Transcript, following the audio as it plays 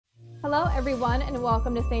Hello everyone and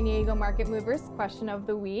welcome to San Diego Market Movers Question of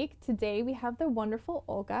the Week. Today we have the wonderful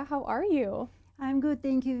Olga. How are you? I'm good,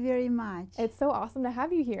 thank you very much. It's so awesome to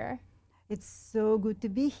have you here. It's so good to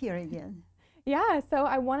be here again. Yeah, so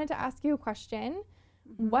I wanted to ask you a question.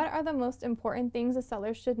 What are the most important things a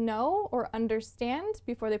seller should know or understand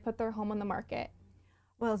before they put their home on the market?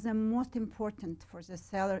 Well, the most important for the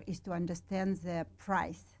seller is to understand the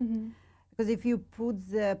price. Because if you put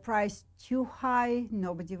the price too high,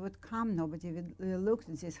 nobody would come, nobody would look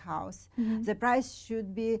at this house. The price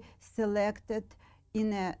should be selected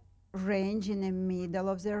in a range, in the middle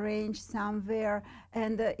of the range somewhere.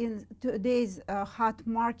 And in today's hot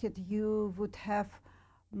market, you would have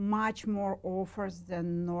much more offers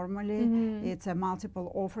than normally. It's a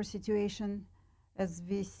multiple offer situation as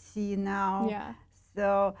we see now. Yeah.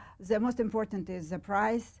 So the most important is the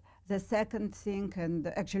price. The second thing, and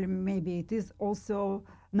actually maybe it is also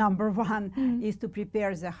number one, is to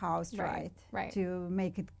prepare the house right. To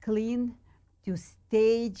make it clean, to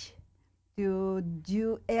stage, to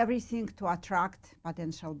do everything to attract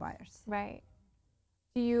potential buyers. Right.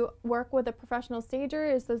 Do you work with a professional stager?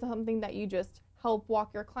 Is this something that you just help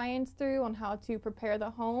walk your clients through on how to prepare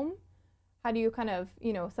the home? How do you kind of,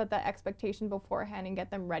 set that expectation beforehand and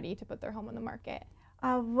get them ready to put their home on the market?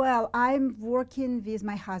 Well, I'm working with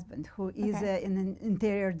my husband, who is an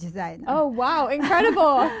interior designer. Oh, wow,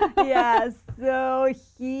 incredible. Yes, so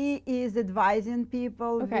he is advising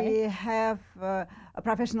people. We have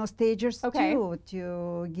professional stagers too,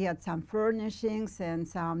 to get some furnishings and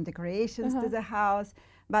some decorations to the house.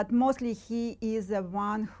 But mostly he is the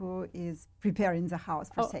one who is preparing the house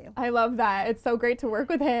for sale. I love that. It's so great to work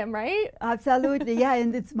with him, right? Absolutely, yeah,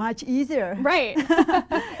 and it's much easier. Right.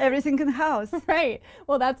 Everything in the house. Right.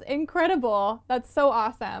 Well, that's incredible. That's so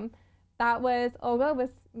awesome. That was Olga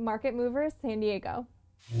with Market Movers San Diego.